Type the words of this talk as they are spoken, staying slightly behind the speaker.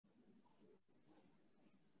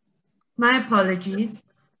My apologies.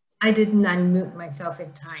 I didn't unmute myself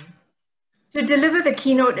in time. To deliver the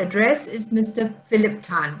keynote address is Mr. Phillip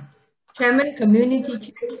Tan, Chairman, Community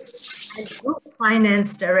Chest and Group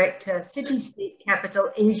Finance Director, City State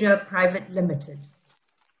Capital Asia Private Limited.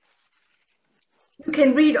 You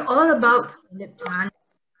can read all about Phillip Tan,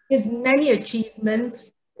 his many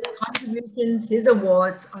achievements, his contributions, his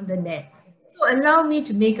awards on the net. So allow me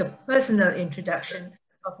to make a personal introduction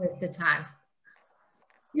of Mr. Tan.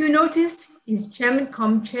 You notice he's Chairman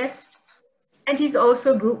ComChest, and he's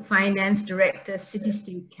also Group Finance Director, City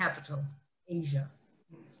State Capital Asia.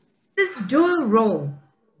 This dual role,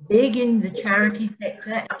 big in the charity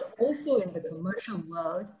sector and also in the commercial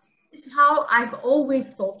world, is how I've always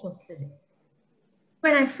thought of Phillip.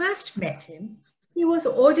 When I first met him, he was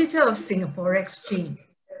auditor of Singapore Exchange.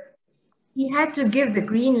 He had to give the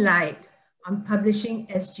green light on publishing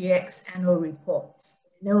SGX annual reports,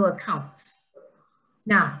 annual accounts.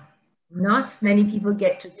 Now, not many people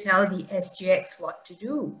get to tell the SGX what to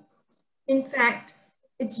do. In fact,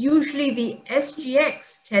 it's usually the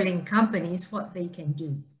SGX telling companies what they can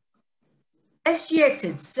do. SGX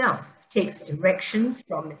itself takes directions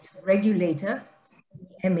from its regulator,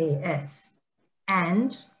 the MAS,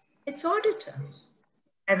 and its auditor,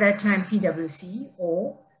 at that time PwC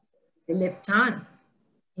or Phillip Tan.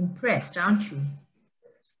 Impressed, aren't you?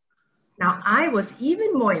 Now, I was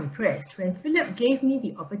even more impressed when Phillip gave me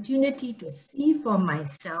the opportunity to see for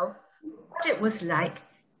myself what it was like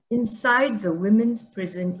inside the women's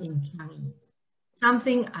prison in Changi.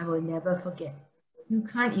 Something I will never forget. You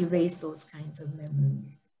can't erase those kinds of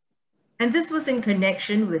memories. And this was in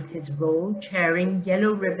connection with his role chairing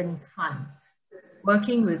Yellow Ribbon Fund,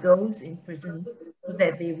 working with those in prison so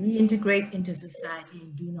that they reintegrate into society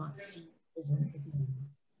and do not see prison again.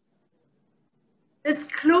 This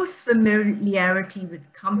close familiarity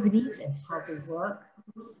with companies and how they work,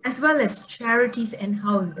 as well as charities and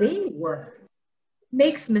how they work,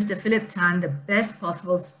 makes Mr. Phillip Tan the best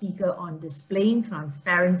possible speaker on displaying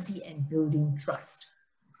transparency and building trust.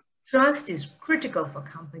 Trust is critical for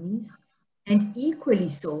companies and equally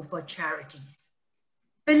so for charities.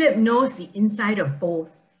 Phillip knows the inside of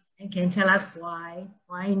both and can tell us why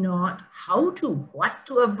not, how to, what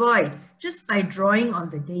to avoid, just by drawing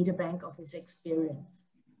on the data bank of his experience.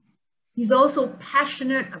 He's also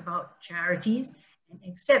passionate about charities and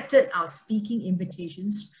accepted our speaking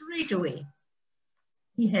invitation straight away.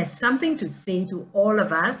 He has something to say to all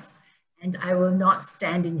of us, and I will not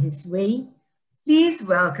stand in his way. Please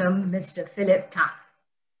welcome Mr. Phillip Tan.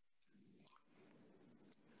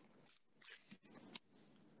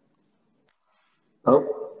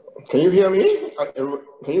 Oh. Can you hear me?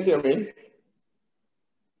 Can you hear me?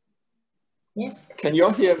 Yes. Can you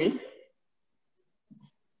all hear me?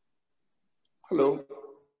 Hello.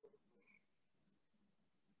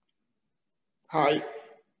 Hi.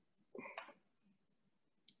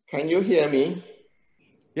 Can you hear me?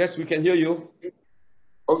 Yes, we can hear you.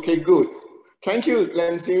 Okay, good. Thank you,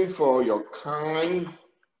 Lansing, for your kind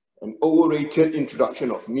and overrated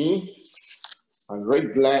introduction of me. I'm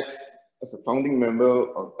very glad as a founding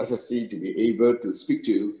member of SSC to be able to speak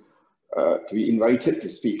to you, to be invited to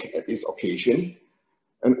speak at this occasion.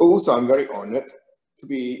 And also I'm very honored to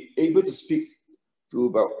be able to speak to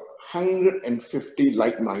about 150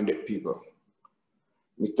 like-minded people.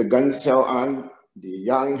 Mr. Gan Xiao An, the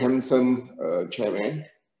young, handsome chairman,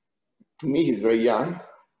 to me he's very young,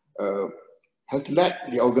 has led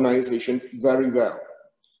the organization very well.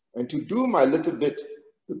 And to do my little bit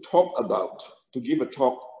to give a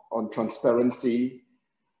talk on transparency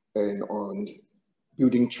and on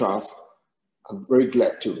building trust, I'm very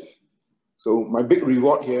glad to. So my big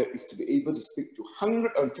reward here is to be able to speak to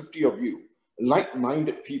 150 of you,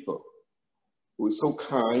 like-minded people, who is so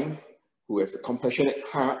kind, who has a compassionate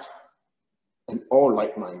heart, and all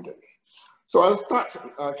like-minded. So I'll start,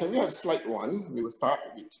 can we have slide 1? We will start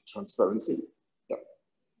with transparency. Yep.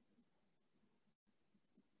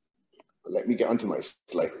 Let me get onto my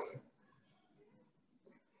slide.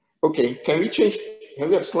 Okay, can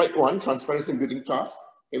we have slide 1, transparency and building trust?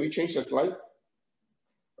 Can we change the slide?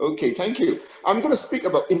 Okay, thank you. I'm going to speak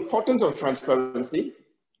about importance of transparency.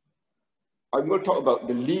 I'm going to talk about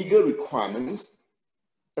the legal requirements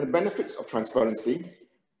and the benefits of transparency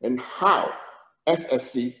and how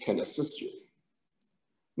SSC can assist you.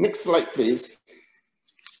 Next slide, please.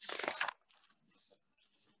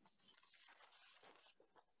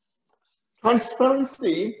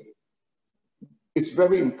 Transparency is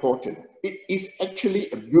very important. It is actually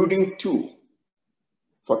a building tool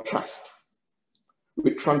for trust.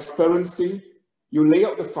 With transparency, you lay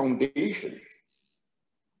out the foundation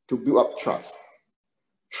to build up trust.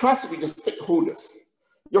 Trust with the stakeholders.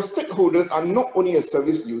 Your stakeholders are not only your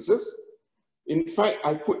service users. In fact,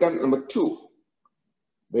 I put down number 2.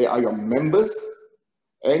 They are your members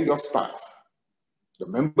and your staff. The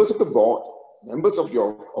members of the board, members of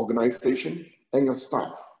your organization, and your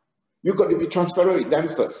staff. You've got to be transparent with them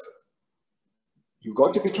first. You've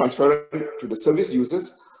got to be transparent to the service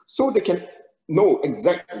users so they can know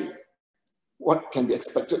exactly what can be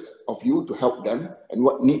expected of you to help them and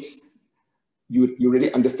what needs you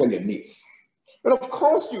really understand their needs. And of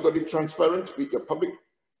course, you've got to be transparent with your public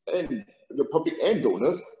and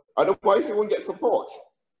donors, otherwise you won't get support.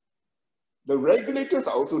 The regulators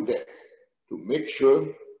are also there to make sure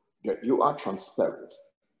that you are transparent.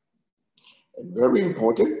 And very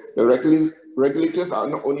important, the regulators are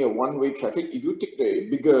not only a one-way traffic. If you take the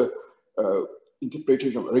bigger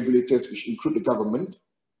interpretation of regulators, which include the government,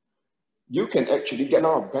 you can actually get a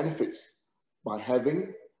lot of benefits by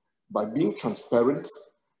being transparent,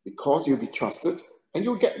 because you'll be trusted and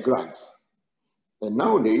you'll get grants. And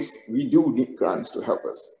nowadays, we do need grants to help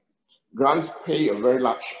us. Grants play a very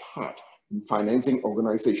large part in financing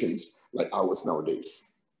organizations like ours nowadays.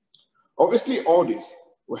 Obviously, all this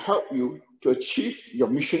will help you to achieve your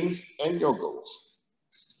missions and your goals.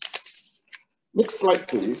 Next slide,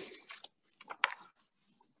 please.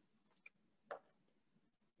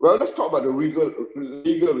 Well, let's talk about the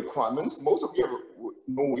legal requirements. Most of you would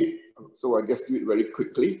know it, so I guess do it very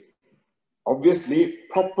quickly. Obviously,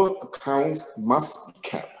 proper accounts must be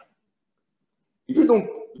kept. If you don't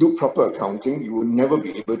do proper accounting, you will never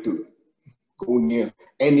be able to go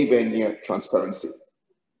anywhere near transparency.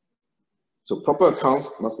 So proper accounts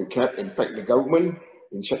must be kept. In fact, the government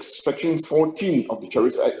in section 14 of the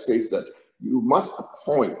Charities Act says that you must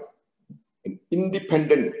appoint an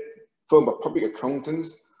independent firm of public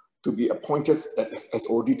accountants to be appointed as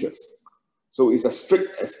auditors. So it's as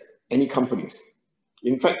strict as any companies.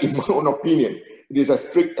 In fact, in my own opinion, it is as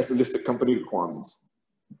strict as the listed company requirements.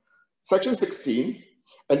 Section 16,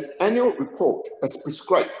 an annual report as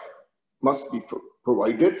prescribed must be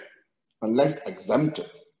provided unless exempted.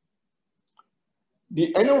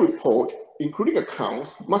 The annual report, including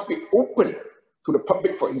accounts, must be open to the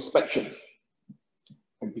public for inspections.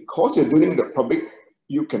 And because you're doing the public,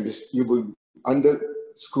 you will be under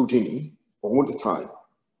scrutiny all the time.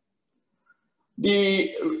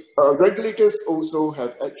 The regulators also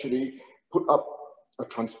have actually put up a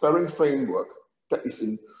transparent framework that is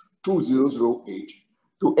in 2008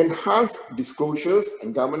 to enhance disclosures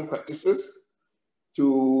and government practices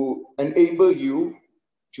to enable you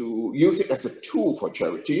to use it as a tool for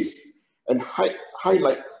charities and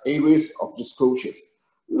highlight areas of disclosures.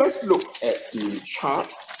 Let's look at the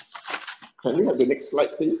chart. Can we have the next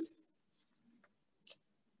slide, please?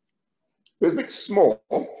 It's a bit small.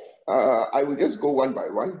 I will just go one by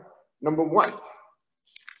one. Number 1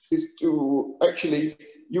 is to actually,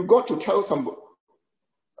 you got to tell somebody,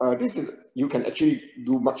 you can actually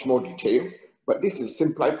do much more detail, but this is a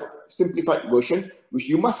simplified version, which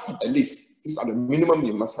you must have at least. These are the minimum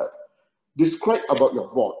you must have. Describe about your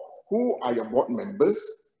board. Who are your board members?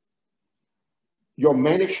 Your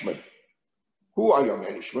management. Who are your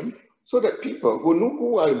management? So that people will know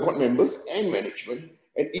who are your board members and management,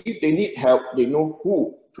 and if they need help, they know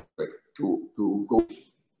who to go to.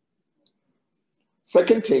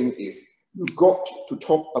 Second thing is, you've got to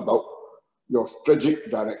talk about your strategic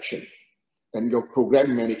direction and your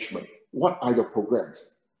program management. What are your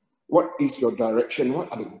programs? What is your direction?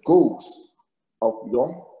 What are the goals of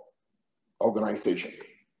your organization?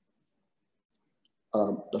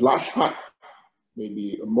 The large part may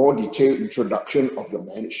be a more detailed introduction of your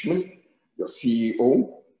management, your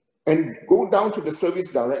CEO, and go down to the service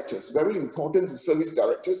directors. Very important to service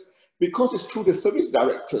directors, because it's through the service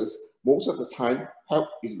directors, most of the time, help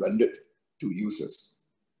is rendered to users.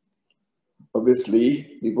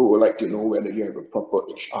 Obviously, people would like to know whether you have a proper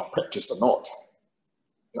HR practice or not.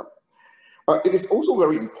 Yeah. It is also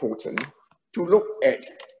very important to look at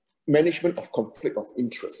management of conflict of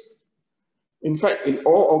interest. In fact, in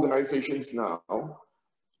all organizations now,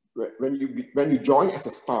 when you join as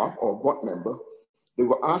a staff or board member, they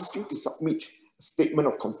will ask you to submit a statement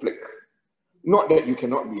of conflict. Not that you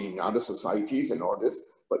cannot be in other societies and all this,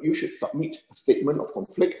 but you should submit a statement of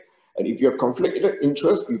conflict. And if you have conflicted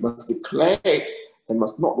interest, you must declare it and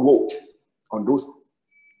must not vote on those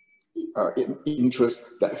interests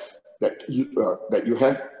that you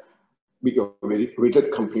have with your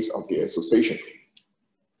related companies of the association.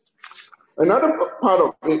 Another part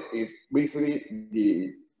of it is basically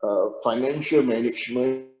the financial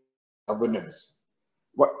management governance.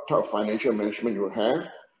 What type of financial management you have,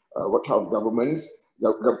 what type of governance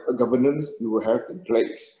you will have in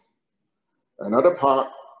place. Another part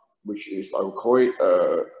which is, I would call it,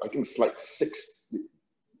 I think slide 6.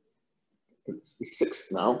 It's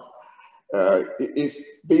 6 now. It is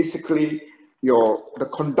basically the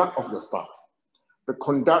conduct of your staff, the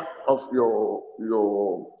conduct of your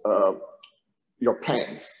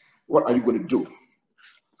plans. What are you going to do?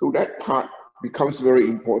 So that part becomes very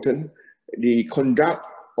important. The conduct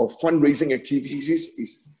of fundraising activities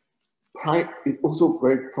is also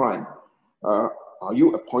very prime. Are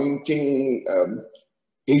you appointing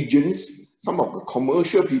agents? Some of the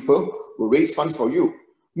commercial people will raise funds for you.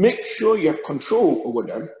 Make sure you have control over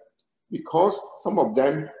them, because some of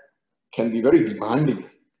them can be very demanding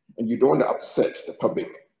and you don't want to upset the public.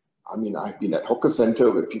 I mean, I've been at hawker center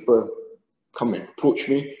where people come and approach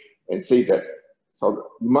me and say that,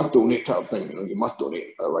 so you must donate type of thing, you must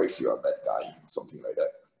donate, otherwise you're a bad guy, something like that.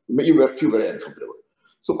 It make you feel very uncomfortable.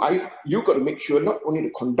 So you've got to make sure not only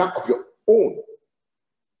the conduct of your own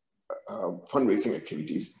fundraising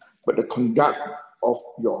activities, but the conduct of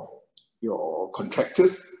your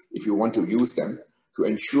contractors, if you want to use them, to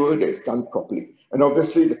ensure that it's done properly. And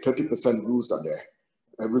obviously the 30% rules are there.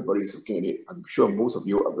 Everybody's looking at it. I'm sure most of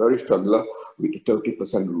you are very familiar with the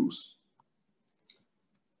 30% rules.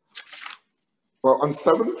 Well, on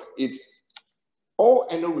 7, it's all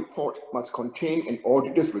annual report must contain an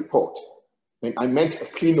auditor's report. And I meant a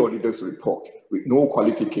clean auditor's report with no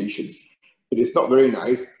qualifications. It is not very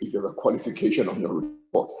nice if you have a qualification on your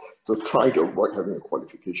report. So try to avoid having a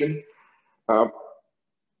qualification.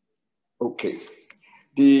 Okay.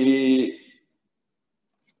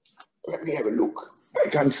 Let me have a look. I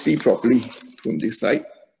can't see properly from this side.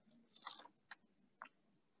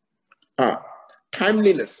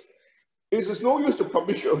 Timeliness. It is no use to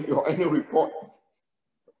publish your annual report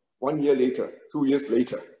 1 year later, 2 years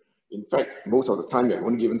later. In fact, most of the time you're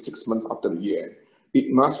only given 6 months after the year end.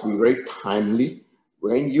 It must be very timely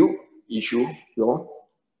when you issue your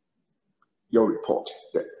report.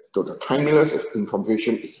 So the timeliness of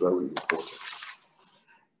information is very important.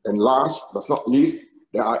 And last but not least,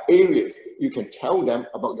 there are areas you can tell them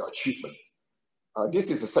about your achievement. This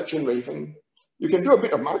is a section where you can do a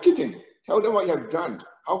bit of marketing. Tell them what you have done,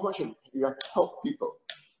 how much you have helped people.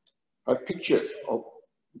 Have pictures of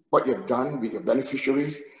what you have done with your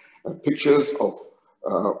beneficiaries, have pictures of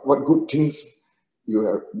what good things you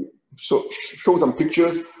have. Show some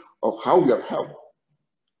pictures of how you have helped.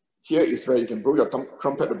 Here is where you can blow your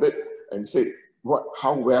trumpet a bit and say,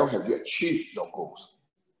 how well have you achieved your goals?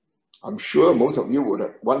 I'm sure most of you would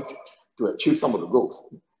have wanted to achieve some of the goals.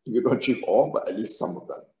 If you don't achieve all, but at least some of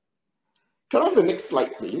them. Can I have the next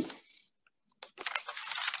slide, please?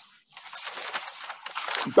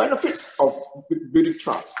 Benefits of building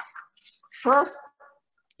trust. Trust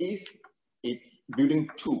is a building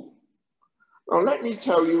tool. Now, let me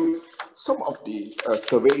tell you some of the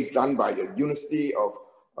surveys done by the University of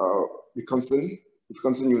Wisconsin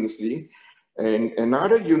University, and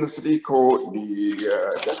another university called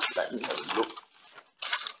just let me have a look.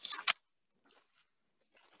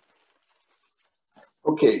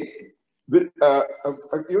 Okay, a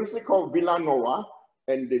university called Villanova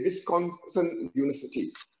and the Wisconsin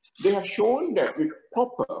University. They have shown that with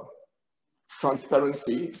proper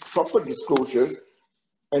transparency, proper disclosures,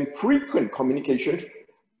 and frequent communication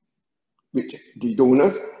with the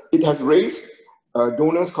donors, it has raised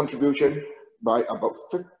donors' contribution by about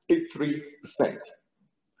 53%.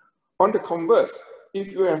 On the converse,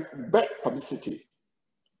 if you have bad publicity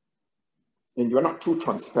and you're not too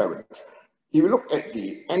transparent, if you look at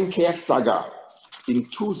the NKF saga in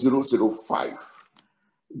 2005,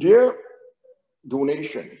 their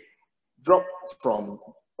donation dropped from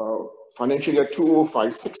financial year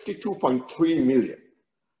 2005, 62.3 million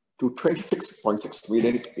to 26.6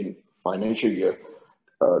 million in financial year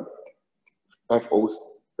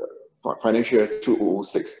financial year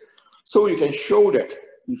 2006. So you can show that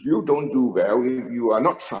if you don't do well, if you are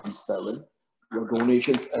not transparent, your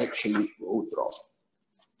donations actually will drop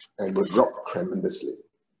and will drop tremendously.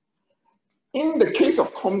 In the case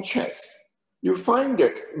of ComChest, you find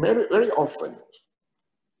that very, very often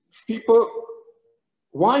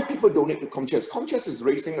why people donate to ComChest? ComChest is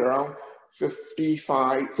raising around 50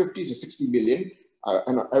 to 60 million,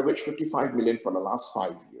 and on average 55 million for the last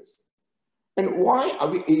 5 years. And why are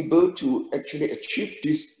we able to actually achieve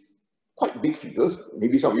these quite big figures?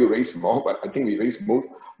 Maybe some of you raise more, but I think we raise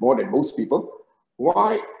more than most people.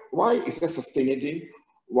 Why is there sustainability?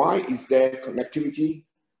 Why is there connectivity?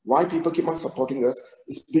 Why people keep on supporting us?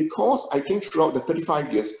 It's because I think throughout the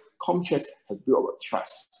 35 years, ComChest has built our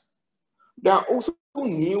trust. There are also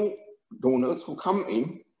new donors who come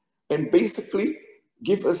in and basically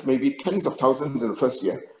give us maybe tens of thousands in the first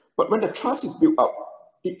year. But when the trust is built up,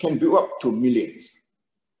 it can build up to millions.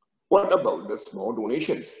 What about the small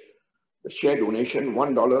donations? The share donation,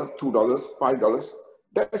 $1, $2, $5,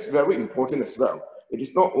 that's very important as well. It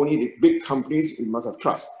is not only the big companies we must have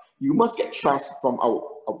trust. You must get trust from our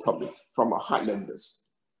public, from our heartlanders.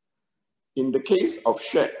 In the case of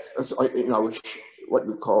shares, in our what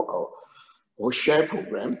we call our share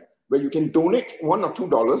program, where you can donate $1 or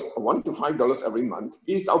 $2 or $1 to $5 every month,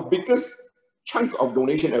 is our biggest chunk of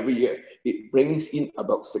donation every year. It brings in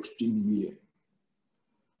about 16 million.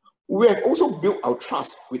 We have also built our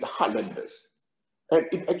trust with the heartlanders, and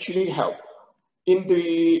it actually helped. In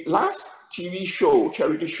the last TV show,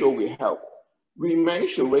 charity show we held, we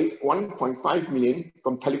managed to raise 1.5 million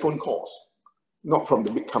from telephone calls, not from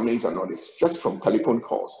the big companies and all this, just from telephone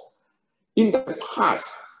calls. In the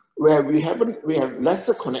past, where we have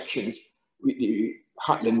lesser connections with the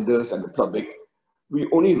heartlanders and the public, we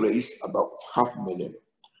only raised about $500,000.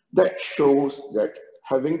 That shows that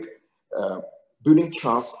having building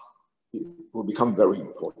trust will become very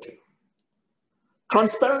important.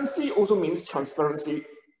 Transparency also means transparency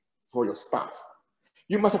for your staff.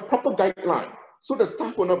 You must have proper guidelines so the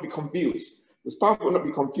staff will not be confused. The staff will not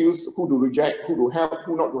be confused who to reject, who to help,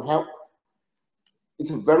 who not to help.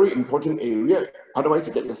 It's a very important area, otherwise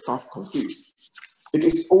you get your staff confused. It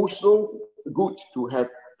is also good to have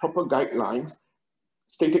proper guidelines,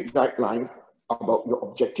 stated guidelines about your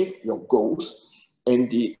objective, your goals,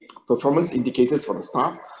 and the performance indicators for the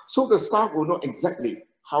staff, so the staff will know exactly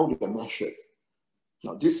how they are measured.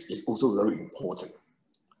 Now, this is also very important.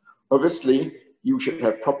 Obviously, you should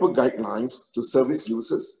have proper guidelines to service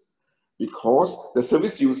users, because the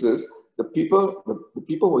service users, the people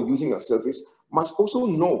who are using your service, must also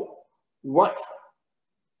know what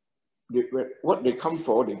they come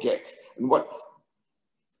for, they get, and what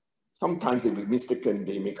sometimes they will be mistaken.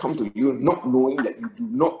 They may come to you not knowing that you do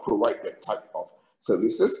not provide that type of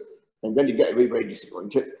services, and then they get very, very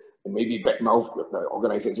disappointed and maybe badmouth the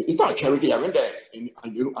organization. It's not a charity, I went there and I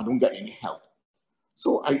don't get any help.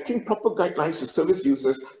 So I think proper guidelines to service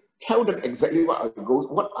users, tell them exactly what are your goals,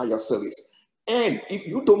 what are your service. And if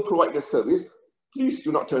you don't provide the service, please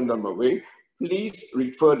do not turn them away. Please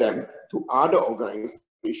refer them to other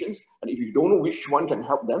organizations. And if you don't know which one can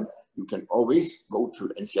help them, you can always go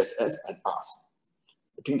to NCSS and ask.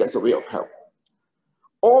 I think that's a way of help.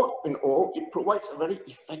 All in all, it provides a very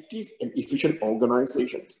effective and efficient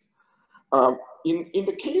organizations. In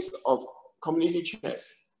the case of community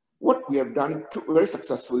chairs, what we have done very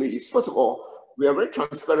successfully is, first of all, we are very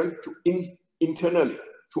transparent internally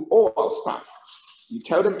to all our staff. We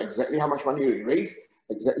tell them exactly how much money we raise,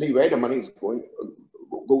 exactly where the money is going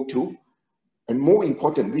go to, and more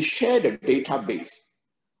important, we share the database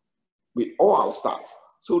with all our staff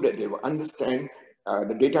so that they will understand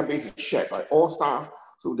the database is shared by all staff,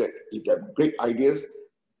 so that if they have great ideas,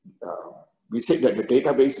 we say that the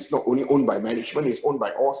database is not only owned by management, it's owned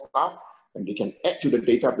by all staff, and they can add to the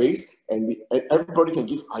database, and everybody can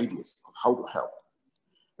give ideas of how to help.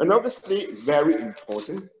 And obviously, very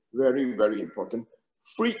important, very, very important,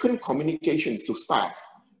 frequent communications to staff,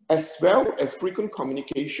 as well as frequent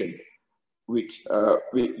communication with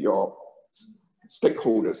your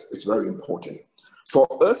stakeholders is very important. For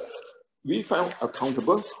us, we found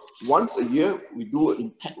accountable. Once a year, we do an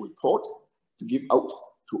impact report to give out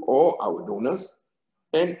to all our donors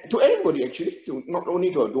and to anybody, actually, not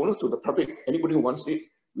only to our donors, to the public, anybody who wants it,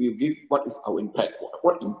 we give what is our impact,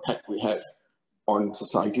 what impact we have on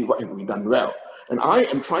society, what have we done well. And I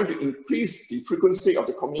am trying to increase the frequency of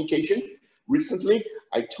the communication. Recently,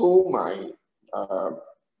 I told my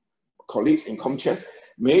colleagues in ComChess,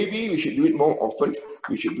 maybe we should do it more often.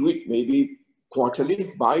 We should do it maybe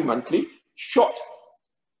quarterly, bi-monthly, short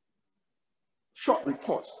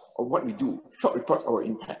reports of what we do, short reports of our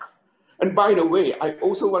impact. And by the way, I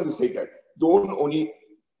also want to say that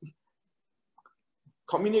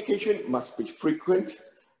communication must be frequent,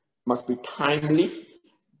 must be timely,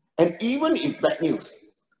 and even if bad news,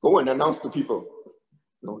 go and announce to people.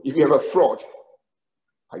 If you have a fraud,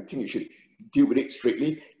 I think you should deal with it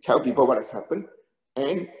straightly, tell people what has happened,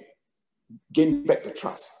 and gain back the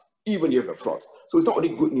trust, even if you have a fraud. So it's not only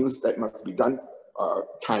good news that must be done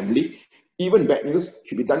timely, even bad news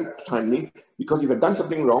should be done timely, because if you've done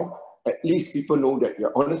something wrong, at least people know that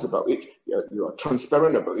you're honest about it, you are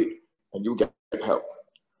transparent about it, and you get help.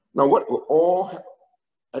 Now, what will all,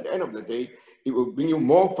 at the end of the day, it will bring you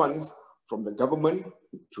more funds from the government,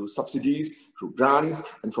 through subsidies, through grants,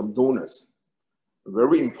 and from donors.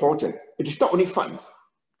 Very important. It is not only funds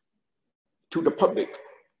to the public,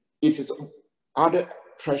 it is other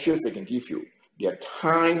treasures they can give you, their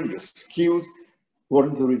time, their skills,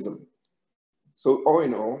 volunteerism. So all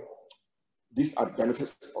in all, these are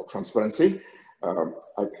benefits of transparency.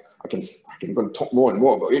 I can go and talk more and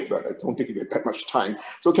more about it, but I don't think we have that much time.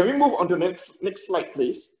 So can we move on to the next slide,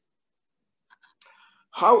 please?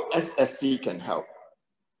 How SSC can help.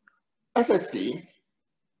 SSC,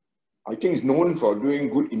 I think, is known for doing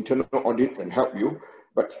good internal audits and help you.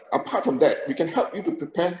 But apart from that, we can help you to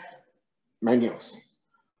prepare manuals.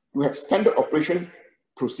 You have standard operation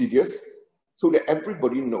procedures so that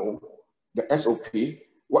everybody know the SOP,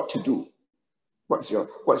 what to do. What's your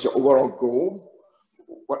overall goal?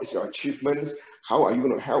 What is your achievements? How are you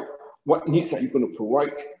going to help? What needs are you going to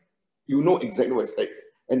provide? You know exactly what's at.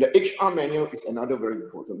 And the HR manual is another very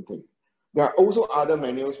important thing. There are also other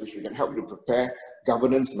manuals which we can help you to prepare: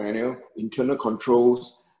 governance manual, internal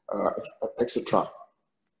controls, etc.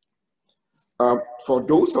 For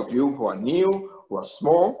those of you who are new, who are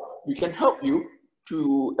small, we can help you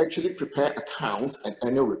to actually prepare accounts and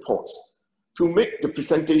annual reports to make the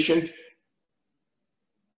presentation,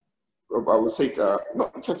 I would say,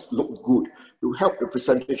 not just look good, to help the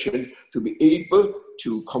presentation to be able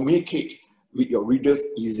to communicate with your readers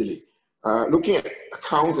easily. Looking at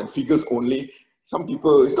accounts and figures only, some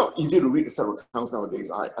people, it's not easy to read a set of accounts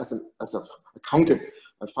nowadays. As an accountant,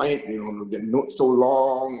 I find, the notes so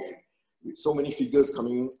long and with so many figures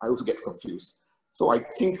coming, I also get confused. So I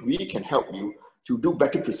think we can help you to do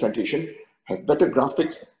better presentation, have better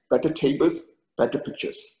graphics, better tables, better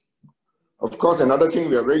pictures. Of course, another thing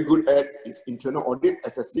we are very good at is internal audit.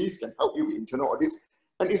 SSCs can help you with internal audits.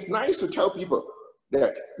 And it's nice to tell people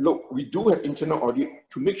that, look, we do have internal audit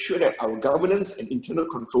to make sure that our governance and internal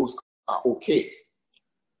controls are okay.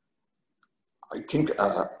 I think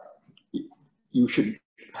you should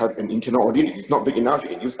have an internal audit. If it's not big enough, you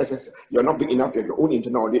can use SSC. You're not big enough to have your own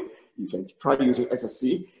internal audit, you can try using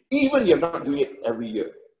SSC. Even if you're not doing it every year,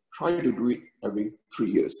 try to do it every 3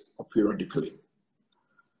 years or periodically.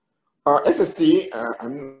 SSC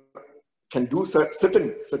can do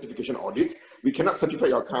certain certification audits. We cannot certify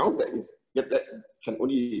your accounts. That can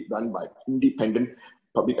only be done by independent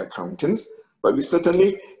public accountants. But we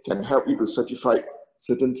certainly can help you to certify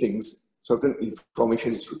certain things. Certain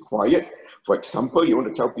information is required. For example, you want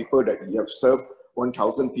to tell people that you have served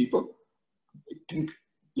 1,000 people. I think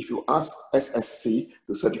if you ask SSC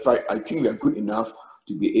to certify, I think we are good enough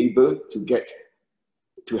to be able to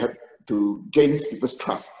gain people's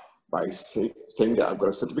trust by saying that I've got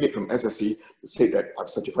a certificate from SSC to say that I've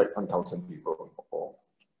certified 1,000 people or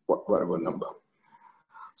whatever number.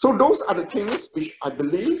 So those are the things which I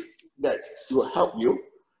believe that will help you.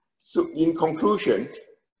 So in conclusion,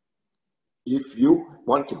 if you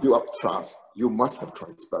want to build up trust, you must have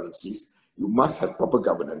transparencies, you must have proper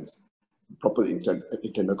governance, proper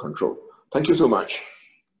internal control. Thank you so much.